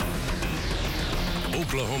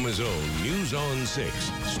Oklahoma's own News on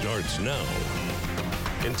 6 starts now.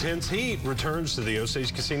 Intense heat returns to the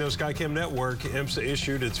Osage Casino Skycam network. IMSA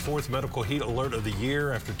issued its 4th medical heat alert of the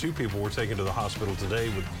year after 2 people were taken to the hospital today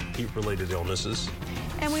with heat-related illnesses.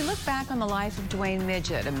 And we look back on the life of Dwayne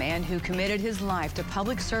Midget, a man who committed his life to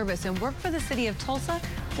public service and worked for the city of Tulsa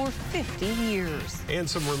for 50 years. And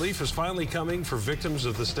some relief is finally coming for victims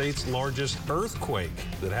of the state's largest earthquake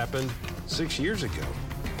that happened 6 years ago.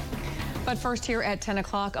 But first, here at 10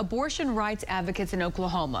 o'clock, abortion rights advocates in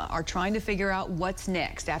Oklahoma are trying to figure out what's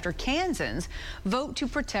next after Kansans vote to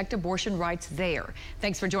protect abortion rights there.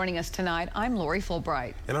 Thanks for joining us tonight. I'm Lori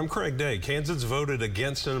Fulbright. And I'm Craig Day. Kansas voted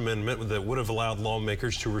against an amendment that would have allowed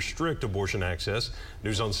lawmakers to restrict abortion access.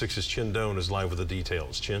 News on 6's Chin Doan is live with the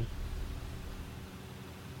details. Chin.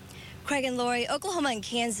 Craig and Lori, Oklahoma and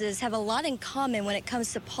Kansas have a lot in common when it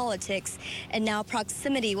comes to politics, and now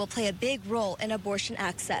proximity will play a big role in abortion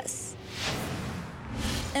access.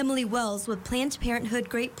 Emily Wells with Planned Parenthood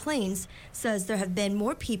Great Plains says there have been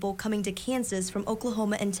more people coming to Kansas from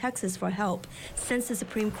Oklahoma and Texas for help since the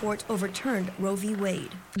Supreme Court overturned Roe v.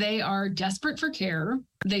 Wade. They are desperate for care.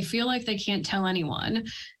 They feel like they can't tell anyone,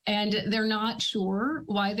 and they're not sure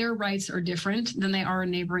why their rights are different than they are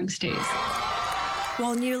in neighboring states.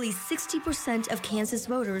 While nearly 60% of Kansas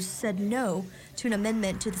voters said no to an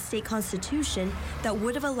amendment to the state constitution that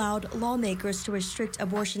would have allowed lawmakers to restrict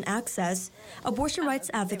abortion access, abortion rights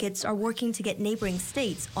advocates are working to get neighboring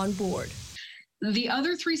states on board. The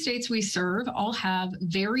other 3 states we serve all have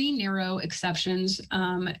very narrow exceptions,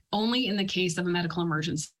 only in the case of a medical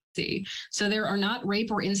emergency. So there are not rape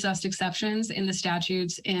or incest exceptions in the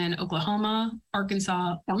statutes in Oklahoma,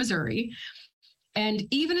 Arkansas, or Missouri. And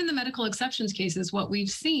even in the medical exceptions cases, what we've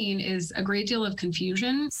seen is a great deal of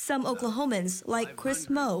confusion. Some Oklahomans, like Chris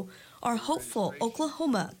Moe, are hopeful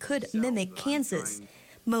Oklahoma could mimic Kansas.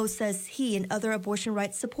 Moe says he and other abortion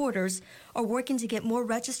rights supporters are working to get more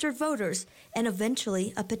registered voters and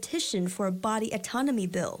eventually a petition for a body autonomy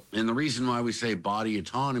bill. And the reason why we say body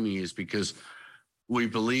autonomy is because we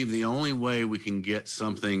believe the only way we can get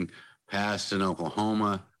something passed in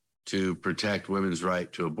Oklahoma to protect women's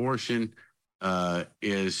right to abortion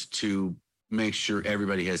is to make sure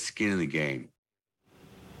everybody has skin in the game.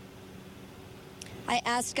 I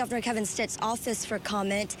asked Governor Kevin Stitt's office for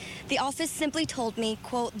comment. The office simply told me,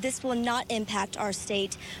 quote, "This will not impact our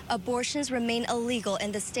state. Abortions remain illegal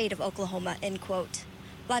in the state of Oklahoma," end quote.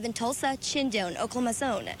 Live in Tulsa, Chin Doan, Oklahoma's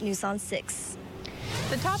own News on 6.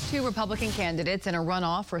 The top 2 Republican candidates in a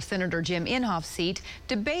runoff for Senator Jim Inhofe's seat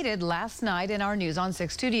debated last night in our News on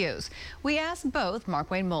 6 studios. We asked both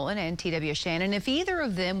Markwayne Mullin and T.W. Shannon if either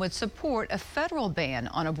of them would support a federal ban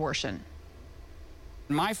on abortion.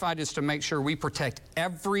 My fight is to make sure we protect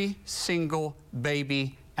every single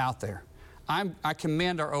baby out there. I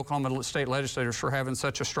commend our Oklahoma state legislators for having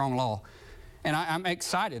such a strong law. And I'm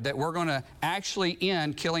excited that we're going to actually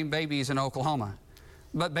end killing babies in Oklahoma.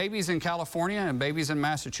 But babies in California and babies in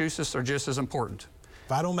Massachusetts are just as important.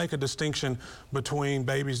 I don't make a distinction between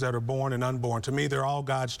babies that are born and unborn. To me, they're all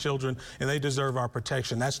God's children, and they deserve our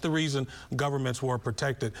protection. That's the reason governments were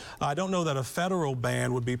protected. I don't know that a federal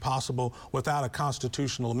ban would be possible without a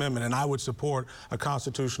constitutional amendment, and I would support a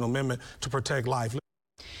constitutional amendment to protect life.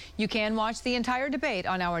 You can watch the entire debate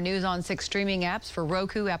on our News on 6 streaming apps for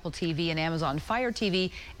Roku, Apple TV, and Amazon Fire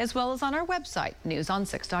TV, as well as on our website,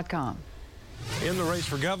 newson6.com. In the race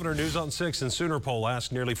for governor, News on 6 and Sooner poll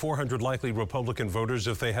asked nearly 400 likely Republican voters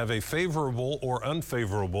if they have a favorable or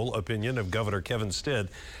unfavorable opinion of Governor Kevin Stitt.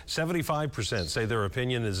 75% say their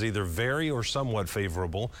opinion is either very or somewhat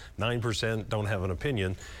favorable. 9% don't have an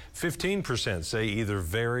opinion. 15% say either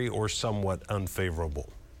very or somewhat unfavorable.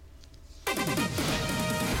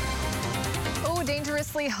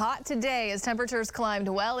 Dangerously hot today as temperatures climbed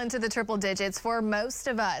well into the triple digits for most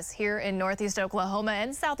of us here in northeast Oklahoma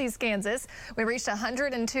and southeast Kansas. We reached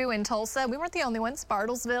 102 in Tulsa. We weren't the only ones.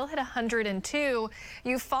 Bartlesville hit 102.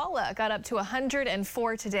 Eufaula got up to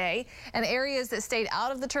 104 today. And areas that stayed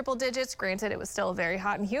out of the triple digits, granted it was still very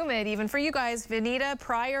hot and humid, even for you guys, Veneta,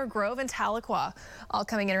 Pryor, Grove, and Tahlequah, all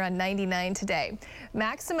coming in around 99 today.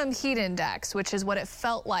 Maximum heat index, which is what it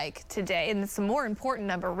felt like today, and it's a more important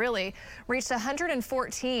number really, reached 114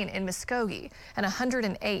 in Muskogee and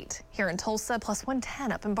 108 here in Tulsa, plus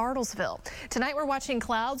 110 up in Bartlesville. Tonight we're watching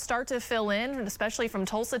clouds start to fill in, especially from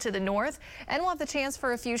Tulsa to the north, and we'll have the chance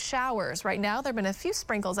for a few showers. Right now there have been a few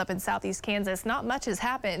sprinkles up in southeast Kansas. Not much has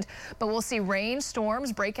happened, but we'll see rain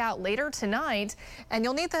storms break out later tonight, and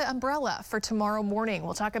you'll need the umbrella for tomorrow morning.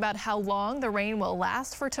 We'll talk about how long the rain will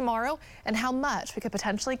last for tomorrow and how much we could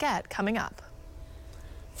potentially get coming up.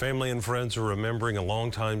 Family and friends are remembering a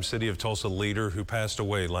longtime City of Tulsa leader who passed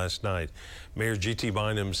away last night. Mayor G.T.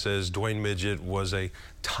 Bynum says Dwayne Midget was a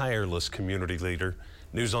tireless community leader.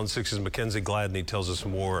 News on 6's Mackenzie Gladney tells us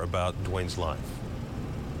more about Dwayne's life.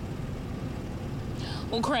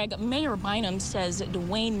 Well, Craig, Mayor Bynum says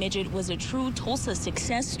Dwayne Midget was a true Tulsa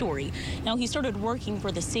success story. Now, he started working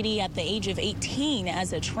for the city at the age of 18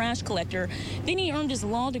 as a trash collector. Then he earned his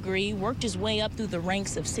law degree, worked his way up through the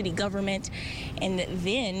ranks of city government, and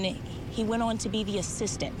then he went on to be the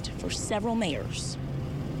assistant for several mayors.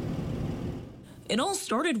 It all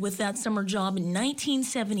started with that summer job in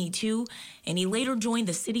 1972, and he later joined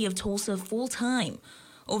the city of Tulsa full-time.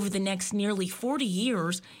 Over the next nearly 40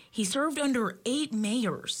 years, he served under 8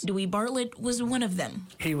 mayors. Dewey Bartlett was one of them.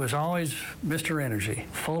 He was always Mr. Energy,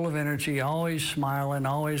 full of energy, always smiling,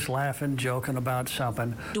 always laughing, joking about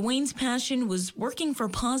something. Dwayne's passion was working for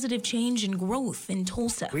positive change and growth in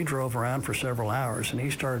Tulsa. We drove around for several hours, and he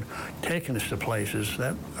started taking us to places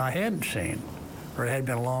that I hadn't seen, or it had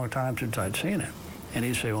been a long time since I'd seen it. And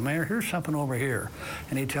he'd say, well, Mayor, here's something over here.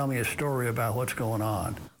 And he'd tell me a story about what's going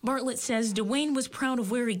on. Bartlett says Dwayne was proud of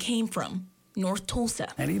where he came from, North Tulsa.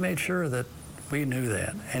 And he made sure that we knew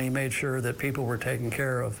that. And he made sure that people were taken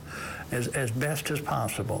care of as best as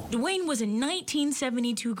possible. Dwayne was a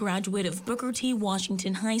 1972 graduate of Booker T.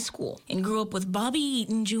 Washington High School and grew up with Bobby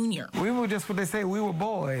Eaton Jr. We were just what they say, we were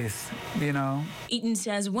boys, you know. Eaton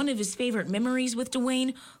says one of his favorite memories with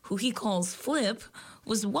Dwayne, who he calls Flip,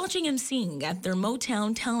 was watching him sing at their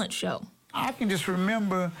Motown talent show. I can just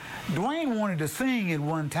remember Dwayne wanted to sing at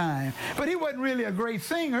one time, but he wasn't really a great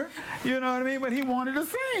singer, you know what I mean? But he wanted to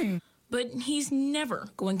sing. But he's never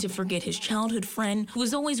going to forget his childhood friend who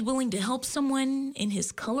was always willing to help someone in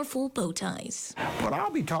his colorful bow ties. But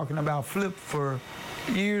I'll be talking about Flip for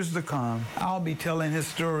years to come. I'll be telling his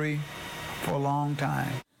story for a long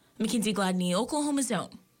time. Mackenzie Gladney, Oklahoma's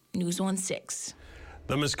Own, News on 6.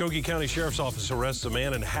 The Muskogee County Sheriff's Office arrests a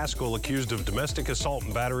man in Haskell accused of domestic assault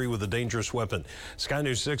and battery with a dangerous weapon. Sky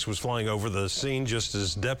News 6 was flying over the scene just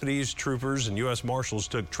as deputies, troopers, and U.S. Marshals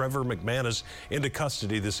took Trevor McManus into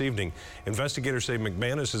custody this evening. Investigators say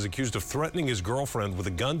McManus is accused of threatening his girlfriend with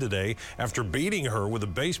a gun today after beating her with a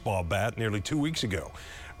baseball bat nearly 2 weeks ago.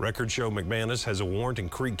 Records show McManus has a warrant in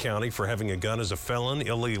Creek County for having a gun as a felon,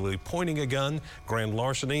 illegally pointing a gun, grand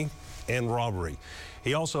larceny, and robbery.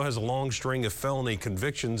 He also has a long string of felony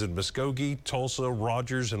convictions in Muskogee, Tulsa,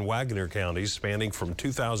 Rogers, and Wagoner counties spanning from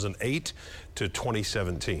 2008 to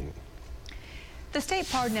 2017. The State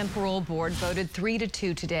Pardon and Parole Board voted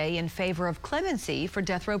 3-2 today in favor of clemency for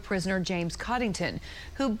death row prisoner James Coddington,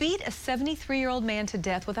 who beat a 73-year-old man to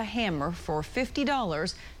death with a hammer for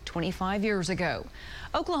 $50 25 years ago.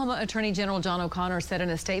 Oklahoma Attorney General John O'Connor said in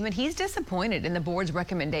a statement he's disappointed in the board's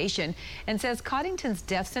recommendation and says Coddington's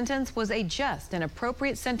death sentence was a just and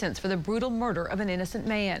appropriate sentence for the brutal murder of an innocent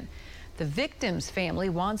man. The victim's family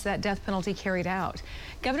wants that death penalty carried out.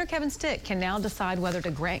 Governor Kevin Stitt can now decide whether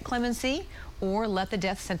to grant clemency or let the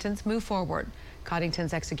death sentence move forward.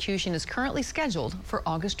 Coddington's execution is currently scheduled for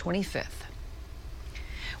August 25th.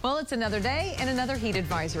 Well, it's another day and another heat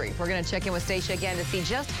advisory. We're going to check in with Stacia again to see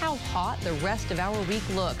just how hot the rest of our week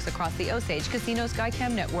looks across the Osage Casino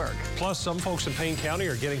Skycam network. Plus, some folks in Payne County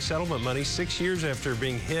are getting settlement money 6 years after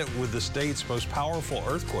being hit with the state's most powerful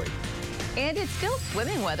earthquake. And it's still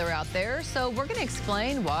swimming weather out there, so we're going to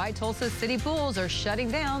explain why Tulsa's city pools are shutting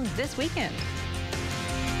down this weekend.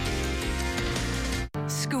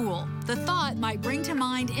 School. The thought might bring to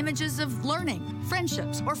mind images of learning,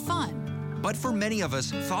 friendships, or fun. But for many of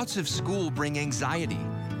us, thoughts of school bring anxiety.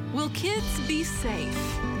 Will kids be safe?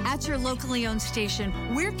 At your locally owned station,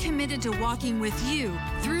 we're committed to walking with you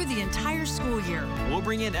through the entire school year. We'll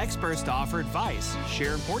bring in experts to offer advice,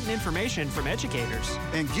 share important information from educators,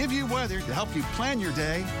 and give you weather to help you plan your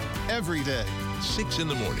day every day. 6 in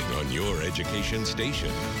the morning on your education station,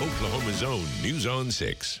 Oklahoma's Own News on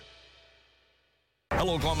 6.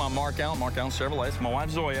 Hello, Oklahoma. I'm Mark Allen Chevrolet. It's my wife,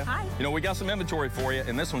 Zoya. Hi. You know, we got some inventory for you,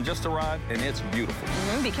 and this one just arrived, and it's beautiful.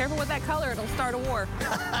 Be careful with that color. It'll start a war.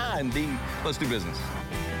 Indeed. Let's do business.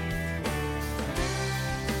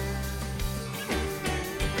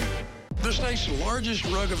 The state's largest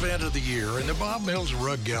rug event of the year in the Bob Mills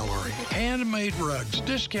Rug Gallery. Handmade rugs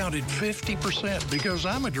discounted 50% because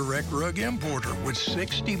I'm a direct rug importer with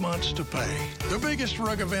 60 months to pay. The biggest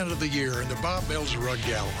rug event of the year in the Bob Mills Rug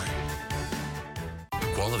Gallery.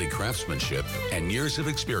 Quality craftsmanship and years of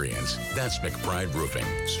experience. That's McBride Roofing,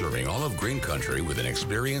 serving all of Green Country with an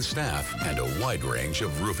experienced staff and a wide range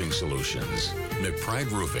of roofing solutions.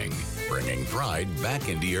 McBride Roofing, bringing pride back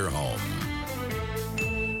into your home.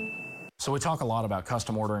 So we talk a lot about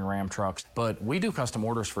custom ordering Ram trucks, but we do custom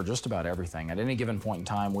orders for just about everything. At any given point in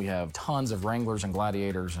time, we have tons of Wranglers and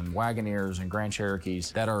Gladiators and Wagoneers and Grand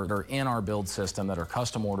Cherokees that are in our build system that are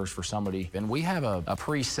custom orders for somebody. And we have a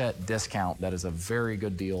preset discount that is a very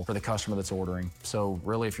good deal for the customer that's ordering. So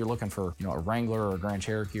really, if you're looking for a Wrangler or a Grand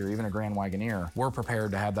Cherokee or even a Grand Wagoneer, we're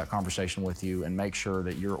prepared to have that conversation with you and make sure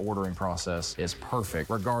that your ordering process is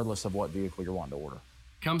perfect, regardless of what vehicle you're wanting to order.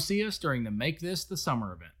 Come see us during the Make This the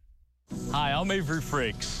Summer event. Hi, I'm Avery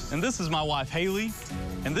Fricks, and this is my wife, Haley,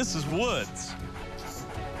 and this is Woods.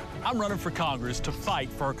 I'm running for Congress to fight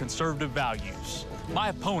for our conservative values. My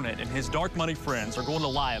opponent and his dark money friends are going to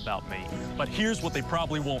lie about me, but here's what they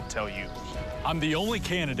probably won't tell you. I'm the only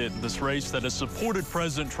candidate in this race that has supported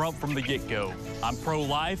President Trump from the get-go. I'm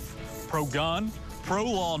pro-life, pro-gun,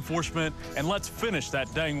 pro-law enforcement, and let's finish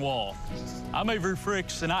that dang wall. I'm Avery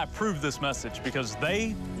Fricks, and I approve this message because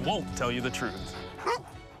they won't tell you the truth.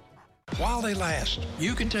 While they last,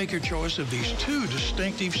 you can take your choice of these 2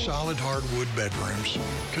 distinctive solid hardwood bedrooms.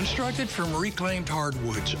 Constructed from reclaimed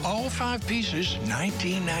hardwoods, all 5 pieces,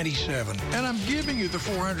 $19.97. And I'm giving you the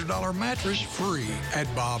 $400 mattress free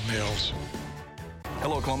at Bob Mills.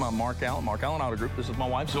 Hello, Oklahoma. I'm Mark Allen, Mark Allen Auto Group. This is my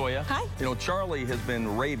wife, Zoya. Hi. You know, Charlie has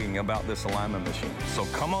been raving about this alignment machine. So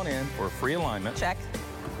come on in for a free alignment. Check.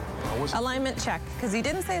 Alignment check, because he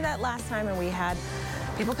didn't say that last time, and we had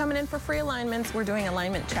people coming in for free alignments. We're doing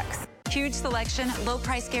alignment checks. Huge selection, low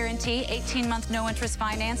price guarantee, 18-month no-interest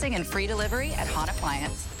financing, and free delivery at Hahn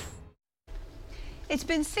Appliance. It's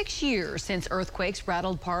been 6 years since earthquakes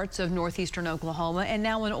rattled parts of northeastern Oklahoma, and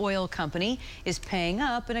now an oil company is paying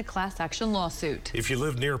up in a class action lawsuit. If you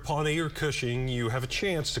live near Pawnee or Cushing, you have a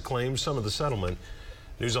chance to claim some of the settlement.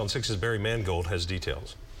 News on 6's Barry Mangold has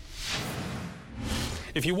details.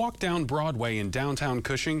 If you walk down Broadway in downtown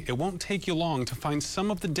Cushing, it won't take you long to find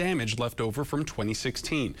some of the damage left over from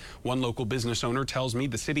 2016. One local business owner tells me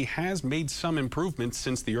the city has made some improvements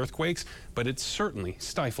since the earthquakes, but it's certainly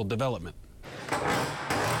stifled development.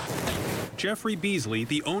 Jeffrey Beasley,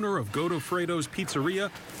 the owner of Godofredo's Pizzeria,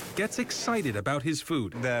 gets excited about his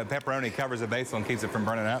food. The pepperoni covers the basil and keeps it from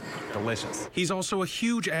burning up. Delicious. He's also a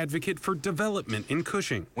huge advocate for development in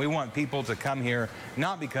Cushing. We want people to come here,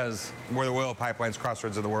 not because we're the oil pipelines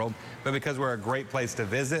crossroads of the world, but because we're a great place to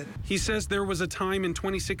visit. He says there was a time in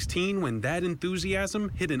 2016 when that enthusiasm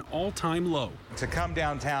hit an all-time low. To come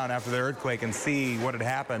downtown after the earthquake and see what had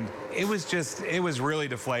happened, it was really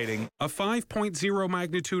deflating. A 5.0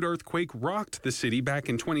 magnitude earthquake rocked the city back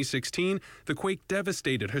in 2016. The quake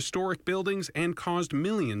devastated historic buildings and caused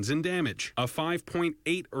millions in damage. A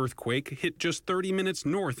 5.8 earthquake hit just 30 minutes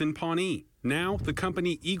north in Pawnee. Now, the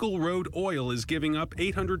company Eagle Road Oil is giving up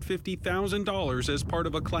 $850,000 as part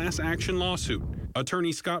of a class action lawsuit.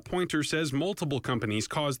 Attorney Scott Pointer says multiple companies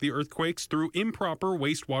caused the earthquakes through improper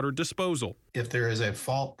wastewater disposal. If there is a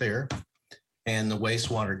fault there and the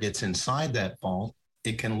wastewater gets inside that fault,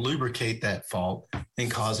 it can lubricate that fault and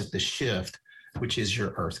cause it to shift, which is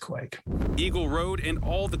your earthquake. Eagle Road and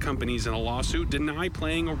all the companies in a lawsuit deny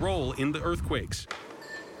playing a role in the earthquakes.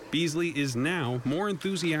 Beasley is now more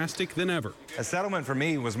enthusiastic than ever. A settlement for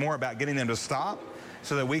me was more about getting them to stop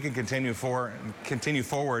so that we can continue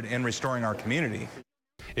forward in restoring our community.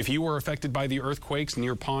 If you were affected by the earthquakes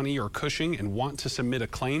near Pawnee or Cushing and want to submit a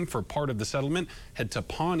claim for part of the settlement, head to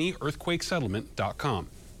PawneeEarthquakeSettlement.com.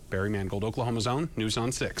 Barry Mangold, Oklahoma's Own, News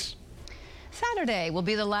on 6. Saturday will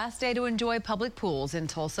be the last day to enjoy public pools in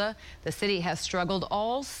Tulsa. The city has struggled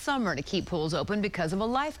all summer to keep pools open because of a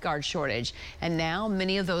lifeguard shortage. And now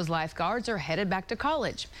many of those lifeguards are headed back to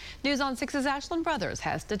college. News on 6's Ashlyn Brothers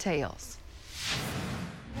has details.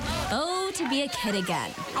 Oh, to be a kid again.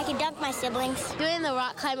 I can dunk my siblings. Doing the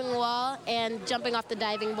rock climbing wall and jumping off the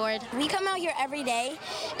diving board. We come out here every day.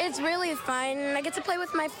 It's really fun. I get to play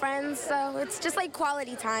with my friends, so it's just like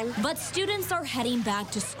quality time. But students are heading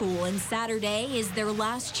back to school, and Saturday is their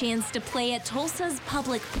last chance to play at Tulsa's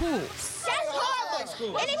public pools. That's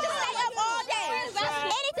horrible. It needs to stay up all day. It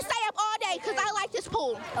needs to stay up all day because I like this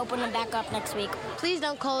pool. Open them back up next week. Please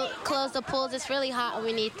don't close the pools. It's really hot and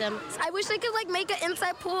we need them. I wish they could make an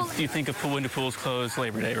inside pool. You think of winter pools closed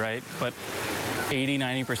Labor Day, right? But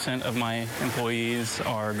 80–90% of my employees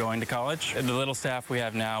are going to college. The little staff we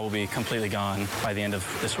have now will be completely gone by the end of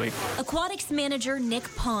this week. Aquatics manager Nick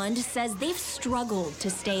Pond says they've struggled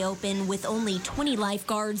to stay open with only 20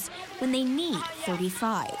 lifeguards when they need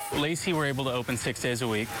 35. Lacey were able to open 6 days a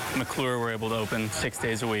week. McClure were able to open 6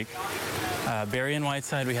 days a week. Berry and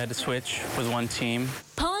Whiteside we had to switch with one team.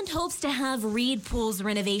 Pond hopes to have Reed Pool's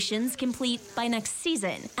renovations complete by next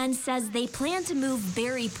season and says they plan to move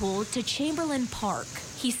Berry Pool to Chamberlain Park.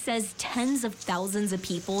 He says tens of thousands of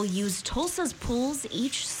people use Tulsa's pools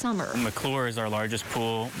each summer. McClure is our largest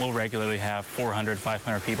pool. We'll regularly have 400,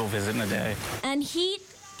 500 people visit in a day. And heat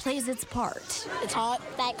plays its part. It's hot,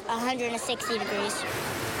 like 160 degrees.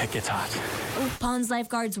 It gets hot. Oak Pond's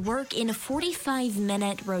lifeguards work in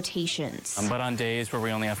 45-minute rotations. But on days where we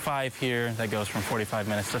only have 5 here, that goes from 45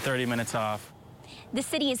 minutes to 30 minutes off. The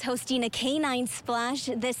city is hosting a canine splash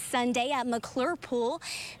this Sunday at McClure Pool.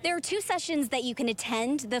 There are 2 sessions that you can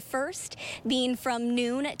attend. The first being from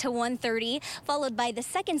noon to 1:30, followed by the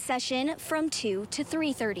second session from 2 to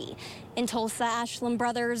 3:30. In Tulsa, Ashland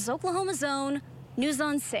Brothers, Oklahoma's Own, News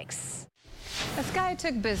on 6. A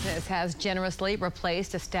Skiatook business has generously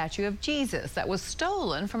replaced a statue of Jesus that was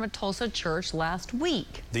stolen from a Tulsa church last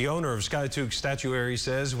week. The owner of Skiatook Statuary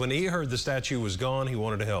says when he heard the statue was gone, he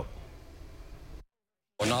wanted to help.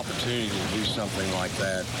 An opportunity to do something like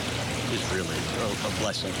that is really a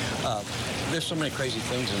blessing. There's so many crazy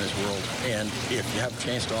things in this world, and if you have a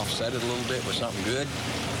chance to offset it a little bit with something good,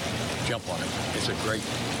 jump on it. It's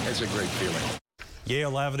a great feeling.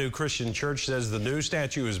 Yale Avenue Christian Church says the new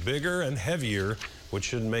statue is bigger and heavier, which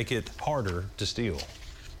should make it harder to steal.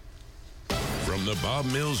 From the Bob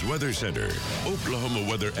Mills Weather Center, Oklahoma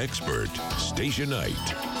weather expert, Stacia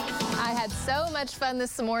Knight. I had so much fun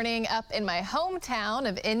this morning up in my hometown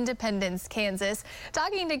of Independence, Kansas,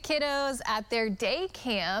 talking to kiddos at their day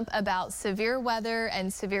camp about severe weather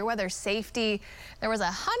and severe weather safety. There was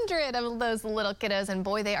 100 of those little kiddos, and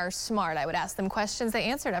boy, they are smart. I would ask them questions. They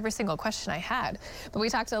answered every single question I had. But we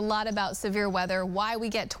talked a lot about severe weather, why we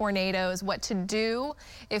get tornadoes, what to do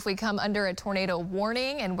if we come under a tornado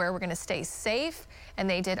warning, and where we're going to stay safe. And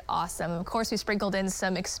they did awesome. Of course, we sprinkled in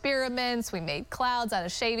some experiments. We made clouds out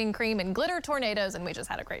of shaving cream and glitter tornadoes, and we just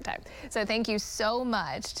had a great time. So thank you so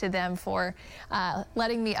much to them for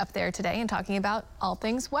letting me up there today and talking about all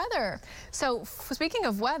things weather. So speaking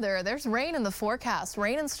of weather, there's rain in the forecast.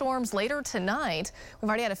 Rain and storms later tonight. We've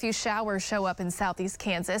already had a few showers show up in southeast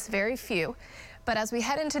Kansas, very few. But as we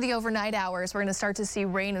head into the overnight hours, we're going to start to see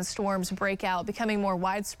rain and storms break out, becoming more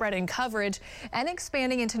widespread in coverage and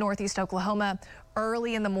expanding into northeast Oklahoma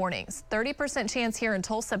early in the mornings. 30% chance here in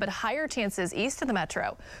Tulsa, but higher chances east of the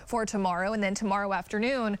metro for tomorrow. And then tomorrow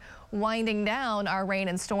afternoon, winding down our rain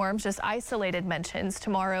and storms, just isolated mentions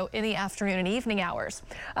tomorrow in the afternoon and evening hours.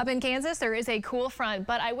 Up in Kansas, there is a cool front,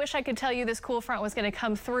 but I wish I could tell you this cool front was going to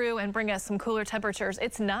come through and bring us some cooler temperatures.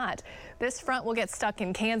 It's not. This front will get stuck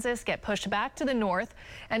in Kansas, get pushed back to the north.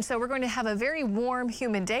 And so we're going to have a very warm,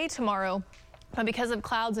 humid day tomorrow. But because of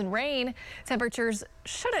clouds and rain, temperatures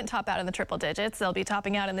shouldn't top out in the triple digits. They'll be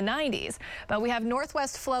topping out in the 90s. But we have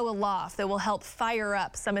northwest flow aloft that will help fire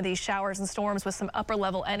up some of these showers and storms with some upper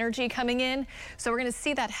level energy coming in. So we're going to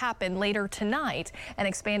see that happen later tonight and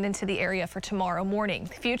expand into the area for tomorrow morning.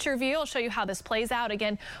 Future view will show you how this plays out.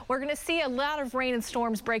 Again, we're going to see a lot of rain and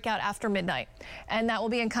storms break out after midnight. And that will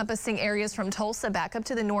be encompassing areas from Tulsa back up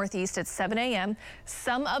to the northeast at 7 a.m.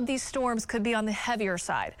 Some of these storms could be on the heavier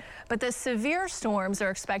side, but the severe storms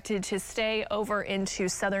are expected to stay over into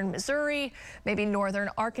southern Missouri, maybe northern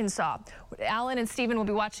Arkansas. Alan and Stephen will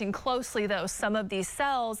be watching closely, though, some of these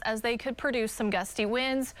cells as they could produce some gusty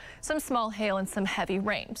winds, some small hail, and some heavy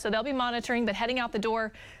rain. So they'll be monitoring, but heading out the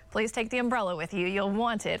door, please take the umbrella with you. You'll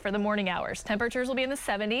want it for the morning hours. Temperatures will be in the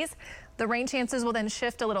 70s. The rain chances will then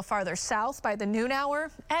shift a little farther south by the noon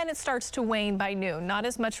hour, and it starts to wane by noon. Not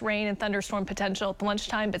as much rain and thunderstorm potential at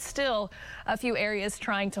lunchtime, but still a few areas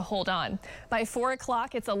trying to hold on. By 4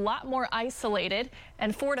 o'clock, it's a lot more isolated,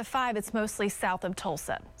 and 4 to 5, it's mostly south of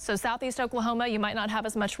Tulsa. So southeast Oklahoma, you might not have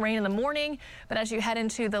as much rain in the morning, but as you head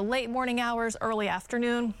into the late morning hours, early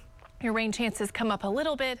afternoon, your rain chances come up a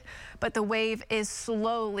little bit, but the wave is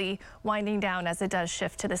slowly winding down as it does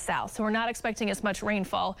shift to the south. So we're not expecting as much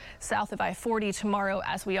rainfall south of I-40 tomorrow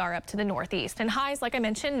as we are up to the northeast. And highs, like I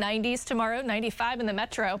mentioned, 90s tomorrow, 95 in the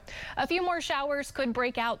metro. A few more showers could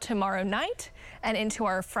break out tomorrow night and into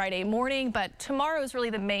our Friday morning, but tomorrow is really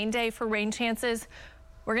the main day for rain chances.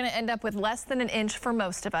 We're going to end up with less than an inch for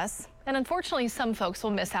most of us. And unfortunately, some folks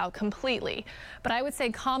will miss out completely. But I would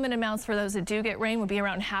say common amounts for those that do get rain would be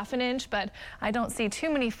around ½ an inch. But I don't see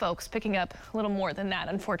too many folks picking up a little more than that,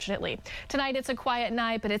 unfortunately. Tonight, it's a quiet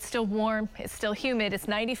night, but it's still warm. It's still humid. It's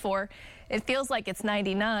 94. It feels like it's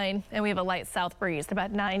 99, and we have a light south breeze,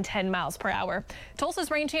 about 9-10 miles per hour. Tulsa's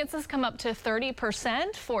rain chances come up to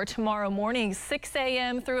 30% for tomorrow morning, 6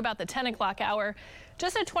 a.m. through about the 10 o'clock hour.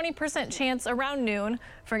 Just a 20% chance around noon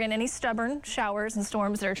for, again, any stubborn showers and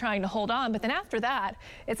storms that are trying to hold on. But then after that,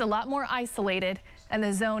 it's a lot more isolated and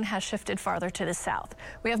the zone has shifted farther to the south.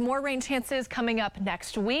 We have more rain chances coming up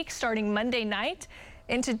next week, starting Monday night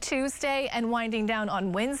into Tuesday and winding down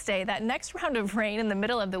on Wednesday. That next round of rain in the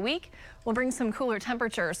middle of the week will bring some cooler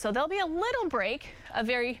temperatures. So there'll be a little break, a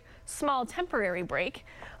very small temporary break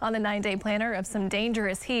on the 9-day planner of some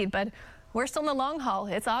dangerous heat, but we're still in the long haul.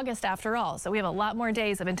 It's August after all, so we have a lot more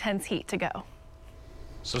days of intense heat to go.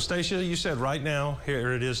 So Stacia, you said right now,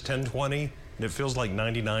 here it is 10:20, and it feels like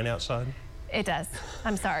 99 outside? It does.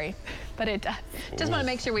 I'm sorry, but it does. Just want to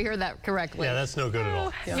make sure we hear that correctly. Yeah, that's no good at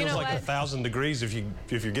all. You Feels know like what? 1,000 degrees if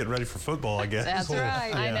you're getting ready for football, I guess. That's right.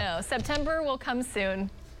 Yeah. I know. September will come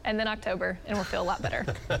soon, and then October, and we'll feel a lot better.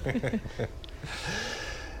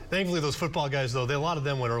 Thankfully, those football guys, though, a lot of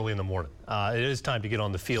them went early in the morning. It is time to get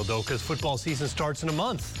on the field, though, because football season starts in a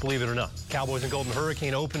month, believe it or not. Cowboys and Golden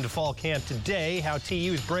Hurricane open to fall camp today. How TU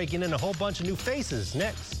is breaking in a whole bunch of new faces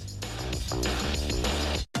next.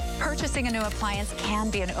 Purchasing a new appliance can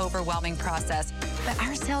be an overwhelming process, but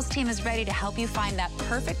our sales team is ready to help you find that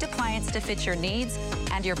perfect appliance to fit your needs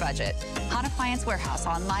and your budget. Hahn Appliance Warehouse,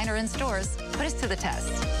 online or in stores, put us to the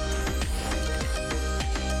test.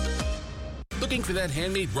 Looking for that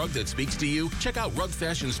handmade rug that speaks to you? Check out Rug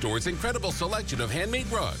Fashion Store's incredible selection of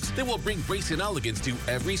handmade rugs that will bring grace and elegance to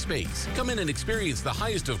every space. Come in and experience the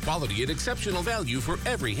highest of quality at exceptional value for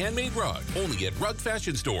every handmade rug. Only at Rug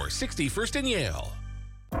Fashion Store, 61st and Yale.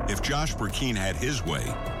 If Josh Burkeen had his way,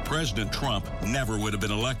 President Trump never would have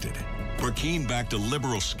been elected. Burkeen backed a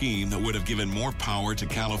liberal scheme that would have given more power to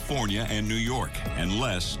California and New York and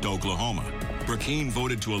less to Oklahoma. Burkeen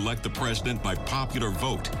voted to elect the president by popular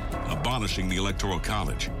vote, abolishing the Electoral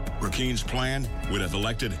College. Burkeen's plan would have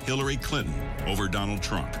elected Hillary Clinton over Donald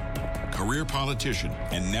Trump. Career politician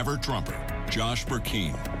and never Trumper, Josh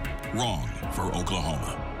Burkeen. Wrong for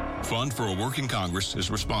Oklahoma. Fund for a Working Congress is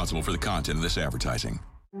responsible for the content of this advertising.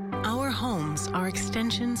 Our homes are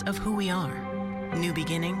extensions of who we are. New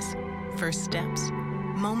beginnings, first steps,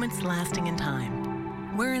 moments lasting in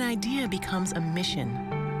time. Where an idea becomes a mission,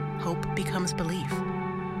 hope becomes belief,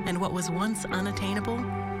 and what was once unattainable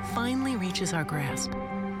finally reaches our grasp.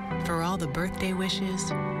 For all the birthday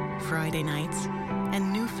wishes, Friday nights,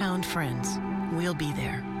 and newfound friends, we'll be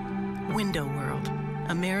there. Window World,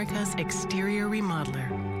 America's exterior remodeler.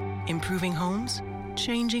 Improving homes,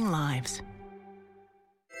 changing lives.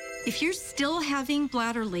 If you're still having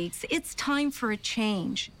bladder leaks, it's time for a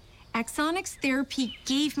change. Axonics therapy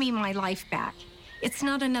gave me my life back. It's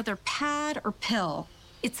not another pad or pill.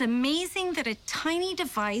 It's amazing that a tiny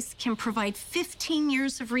device can provide 15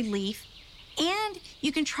 years of relief, and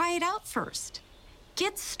you can try it out first.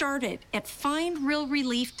 Get started at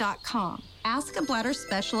findrealrelief.com. Ask a bladder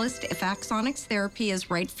specialist if Axonics therapy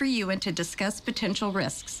is right for you and to discuss potential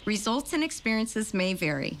risks. Results and experiences may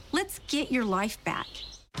vary. Let's get your life back.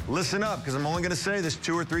 Listen up, because I'm only going to say this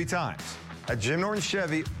 2 or 3 times. At Jim Norton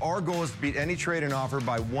Chevy, our goal is to beat any trade-in offer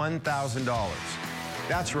by $1,000.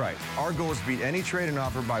 That's right. Our goal is to beat any trade-in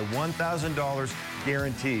offer by $1,000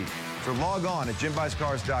 guaranteed. So log on at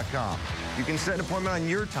JimBuysCars.com. You can set an appointment on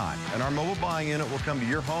your time, and our mobile buying unit will come to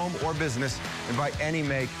your home or business and buy any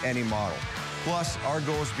make, any model. Plus, our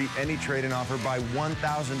goal is to beat any trade-in offer by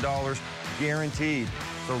 $1,000 guaranteed.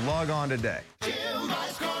 So log on today.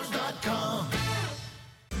 JimBuysCars.com.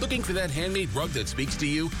 Looking for that handmade rug that speaks to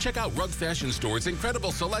you? Check out Rug Fashion Store's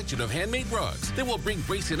incredible selection of handmade rugs that will bring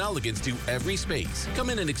grace and elegance to every space. Come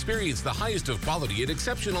in and experience the highest of quality at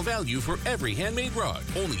exceptional value for every handmade rug.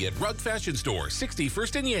 Only at Rug Fashion Store,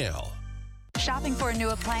 61st and Yale. Shopping for a new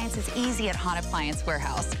appliance is easy at Hahn Appliance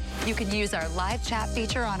Warehouse. You can use our live chat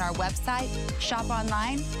feature on our website, shop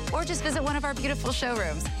online, or just visit one of our beautiful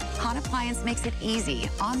showrooms. Hahn Appliance makes it easy,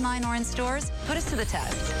 online or in stores. Put us to the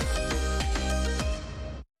test.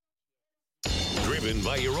 Driven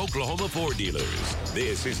by your Oklahoma Ford dealers.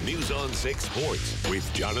 This is News on 6 Sports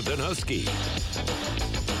with Jonathan Husky.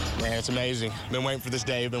 Man, it's amazing. Been waiting for this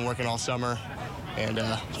day. Been working all summer, and it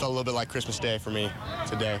felt a little bit like Christmas Day for me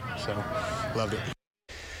today, so loved it.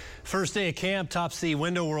 First day of camp tops the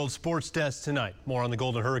Window World Sports Desk tonight. More on the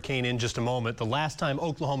Golden Hurricane in just a moment. The last time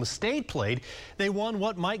Oklahoma State played, they won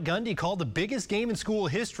what Mike Gundy called the biggest game in school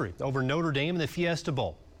history over Notre Dame in the Fiesta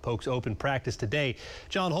Bowl. Pokes open practice today.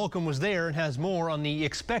 John Holcomb was there and has more on the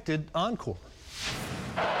expected encore.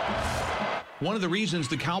 One of the reasons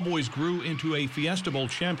the Cowboys grew into a Fiesta Bowl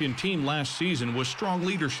champion team last season was strong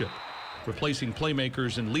leadership. Replacing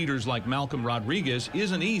playmakers and leaders like Malcolm Rodriguez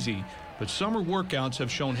isn't easy, but summer workouts have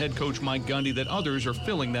shown head coach Mike Gundy that others are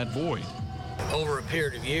filling that void. Over a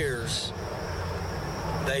period of years,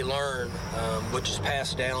 they learn, which is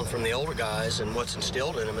passed down from the older guys, and what's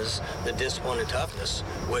instilled in them is the discipline and toughness,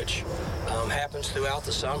 which happens throughout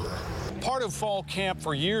the summer. Part of fall camp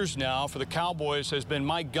for years now for the Cowboys has been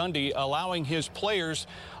Mike Gundy allowing his players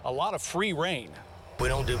a lot of free reign. We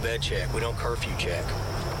don't do bed check. We don't curfew check.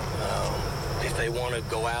 If they want to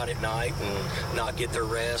go out at night and not get their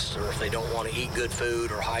rest, or if they don't want to eat good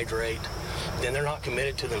food or hydrate, then they're not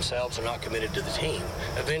committed to themselves. They're not committed to the team.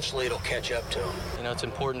 Eventually, it'll catch up to them. You know, it's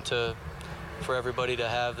important for everybody to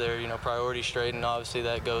have their, priorities straight, and obviously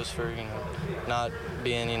that goes for, not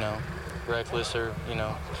being, reckless or,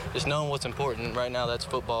 just knowing what's important. Right now, that's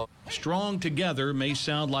football. Strong together may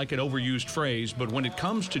sound like an overused phrase, but when it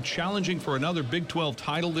comes to challenging for another Big 12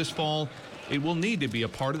 title this fall, it will need to be a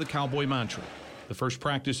part of the Cowboy mantra. The first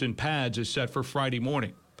practice in pads is set for Friday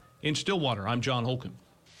morning. In Stillwater, I'm John Holcomb.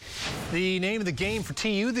 The name of the game for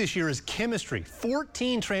TU this year is chemistry.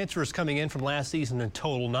 14 transfers coming in from last season in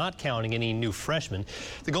total, not counting any new freshmen.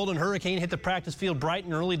 The Golden Hurricane hit the practice field bright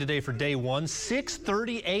and early today for day one,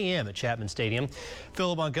 6:30 a.m. at Chapman Stadium.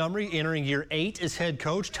 Philip Montgomery entering year 8 as head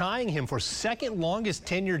coach, tying him for second longest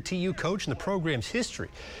tenured TU coach in the program's history.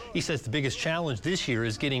 He says the biggest challenge this year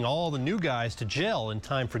is getting all the new guys to gel in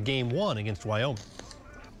time for game 1 against Wyoming.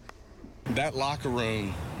 That locker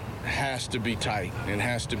room has to be tight and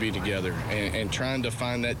has to be together, and trying to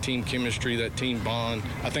find that team chemistry, that team bond.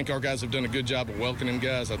 I think our guys have done a good job of welcoming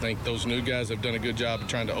guys. I think those new guys have done a good job of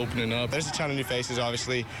trying to open it up. There's a ton of new faces,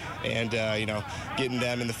 obviously, and getting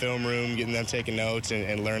them in the film room, getting them taking notes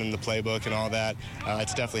and learning the playbook and all that,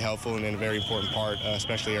 it's definitely helpful and a very important part,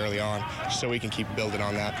 especially early on, so we can keep building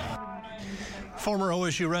on that. Former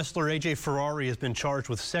OSU wrestler A.J. Ferrari has been charged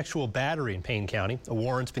with sexual battery in Payne County. A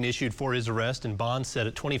warrant's been issued for his arrest and bond set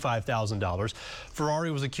at $25,000. Ferrari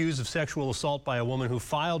was accused of sexual assault by a woman who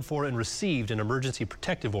filed for and received an emergency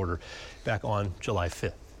protective order back on July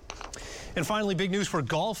 5th. And finally, big news for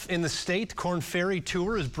golf in the state. Korn Ferry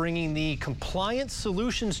Tour is bringing the Compliance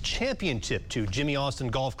Solutions Championship to Jimmy Austin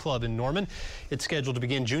Golf Club in Norman. It's scheduled to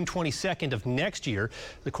begin June 22nd of next year.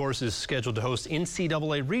 The course is scheduled to host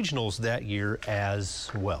NCAA regionals that year as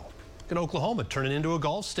well. Look at Oklahoma turning into a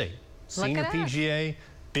golf state. Senior PGA,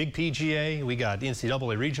 big PGA. We got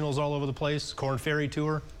NCAA regionals all over the place. Korn Ferry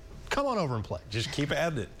Tour. Come on over and play. Just keep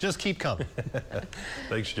adding it. Just keep coming.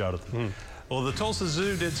 Thanks, Jonathan. Well, the Tulsa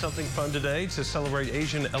Zoo did something fun today to celebrate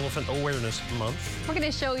Asian Elephant Awareness Month. We're going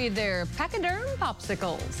to show you their Pachyderm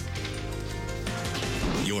popsicles.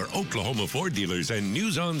 Your Oklahoma Ford dealers and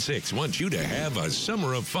News on 6 want you to have a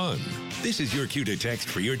summer of fun. This is your cue to text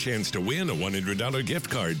for your chance to win a $100 gift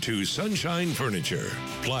card to Sunshine Furniture.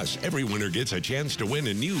 Plus, every winner gets a chance to win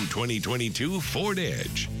a new 2022 Ford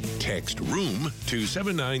Edge. Text ROOM to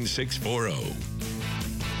 79640.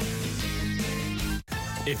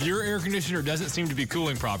 If your air conditioner doesn't seem to be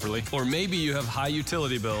cooling properly, or maybe you have high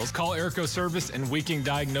utility bills, call Airco Service and we can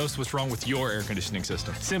diagnose what's wrong with your air conditioning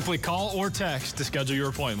system. Simply call or text to schedule your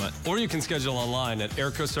appointment, or you can schedule online at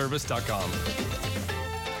aircoservice.com.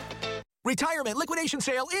 Retirement liquidation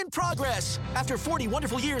sale in progress. After 40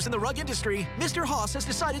 wonderful years in the rug industry, Mr. Haas has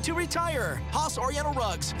decided to retire. Haas Oriental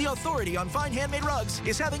Rugs, the authority on fine handmade rugs,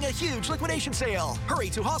 is having a huge liquidation sale.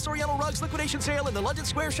 Hurry to Haas Oriental Rugs liquidation sale in the London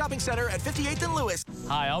Square Shopping Center at 58th and Lewis.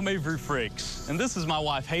 Hi, I'm Avery Fricks, and this is my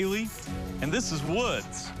wife Haley, and this is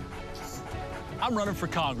Woods. I'm running for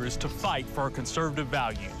Congress to fight for our conservative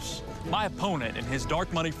values. My opponent and his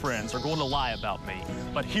dark money friends are going to lie about me,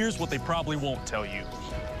 but here's what they probably won't tell you.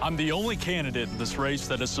 I'm the only candidate in this race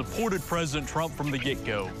that has supported President Trump from the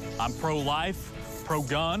get-go. I'm pro-life,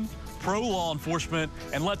 pro-gun, pro-law enforcement,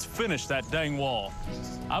 and let's finish that dang wall.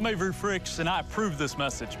 I'm Avery Fricks, and I approve this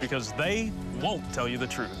message because they won't tell you the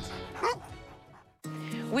truth.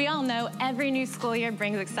 We all know every new school year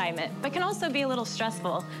brings excitement, but can also be a little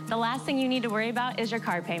stressful. The last thing you need to worry about is your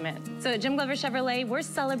car payment. So at Jim Glover Chevrolet, we're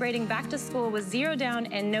celebrating back to school with 0 down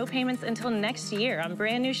and no payments until next year on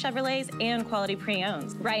brand new Chevrolets and quality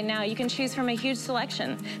pre-owns. Right now, you can choose from a huge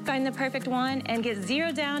selection. Find the perfect one and get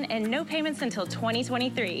 0 down and no payments until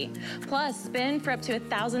 2023. Plus, spin for up to a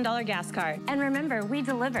 $1,000 gas card. And remember, we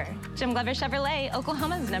deliver. Jim Glover Chevrolet,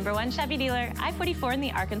 Oklahoma's #1 Chevy dealer, I-44 in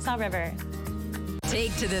the Arkansas River.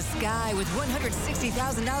 Take to the sky with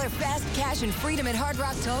 $160,000 fast cash and freedom at Hard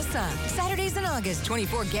Rock Tulsa. Saturdays in August,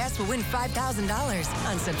 24 guests will win $5,000.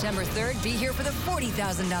 On September 3rd, be here for the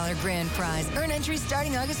 $40,000 grand prize. Earn entries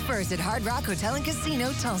starting August 1st at Hard Rock Hotel and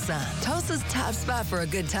Casino, Tulsa. Tulsa's top spot for a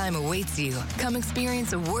good time awaits you. Come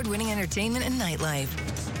experience award-winning entertainment and nightlife.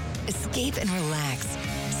 Escape and relax.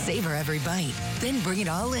 Savor every bite. Then bring it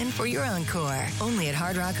all in for your encore. Only at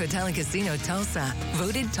Hard Rock Hotel and Casino, Tulsa.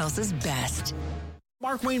 Voted Tulsa's best.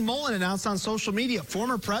 Markwayne Mullin announced on social media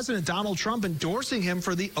former President Donald Trump endorsing him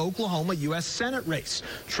for the Oklahoma U.S. Senate race.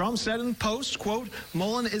 Trump said in the post, quote,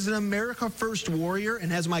 "Mullin is an America First warrior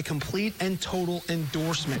and has my complete and total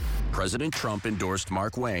endorsement." President Trump endorsed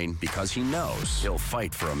Markwayne because he knows he'll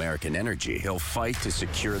fight for American energy. He'll fight to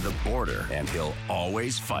secure the border, and he'll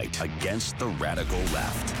always fight against the radical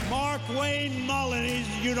left. Markwayne Mullin,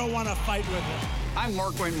 you don't want to fight with him. I'm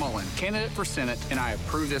Markwayne Mullin, candidate for Senate, and I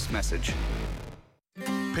approve this message.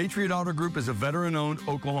 Patriot Auto Group is a veteran-owned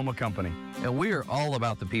Oklahoma company. And we are all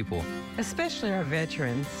about the people, especially our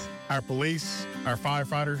veterans, our police, our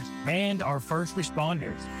firefighters, and our first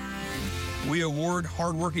responders. We award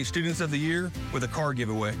hardworking students of the year with a car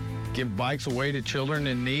giveaway. Give bikes away to children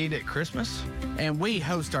in need at Christmas. And we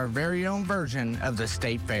host our very own version of the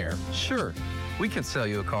State Fair. Sure, we can sell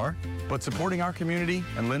you a car. But supporting our community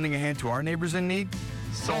and lending a hand to our neighbors in need?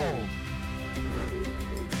 Sold.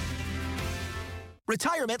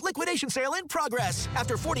 Retirement liquidation sale in progress.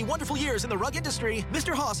 After 40 wonderful years in the rug industry,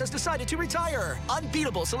 Mr. Haas has decided to retire.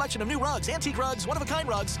 Unbeatable selection of new rugs, antique rugs, one-of-a-kind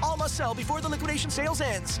rugs, all must sell before the liquidation sales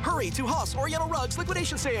ends. Hurry to Haas Oriental Rugs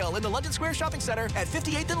liquidation sale in the London Square Shopping Center at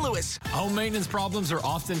 58th and Lewis. Home maintenance problems are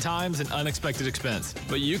oftentimes an unexpected expense,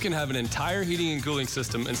 but you can have an entire heating and cooling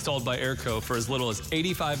system installed by Airco for as little as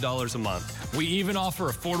 $85 a month. We even offer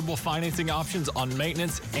affordable financing options on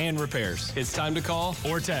maintenance and repairs. It's time to call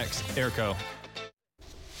or text Airco.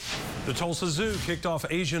 The Tulsa Zoo kicked off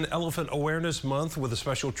Asian Elephant Awareness Month with a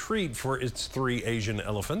special treat for its 3 Asian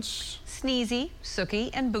elephants. Sneezy, Sookie,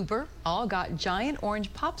 and Booper all got giant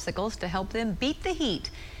orange popsicles to help them beat the heat.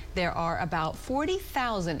 There are about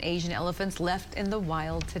 40,000 Asian elephants left in the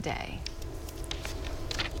wild today.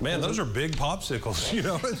 Man, those are big popsicles, you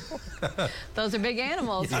know. Those are big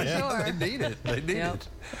animals, for sure. They need it. They need it.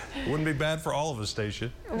 Wouldn't be bad for all of us, Stacia.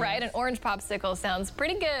 Right, an orange popsicle sounds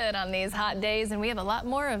pretty good on these hot days, and we have a lot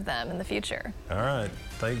more of them in the future. All right.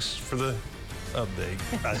 Thanks for the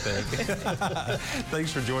update, I think.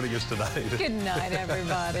 Thanks for joining us tonight. Good night,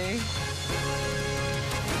 everybody.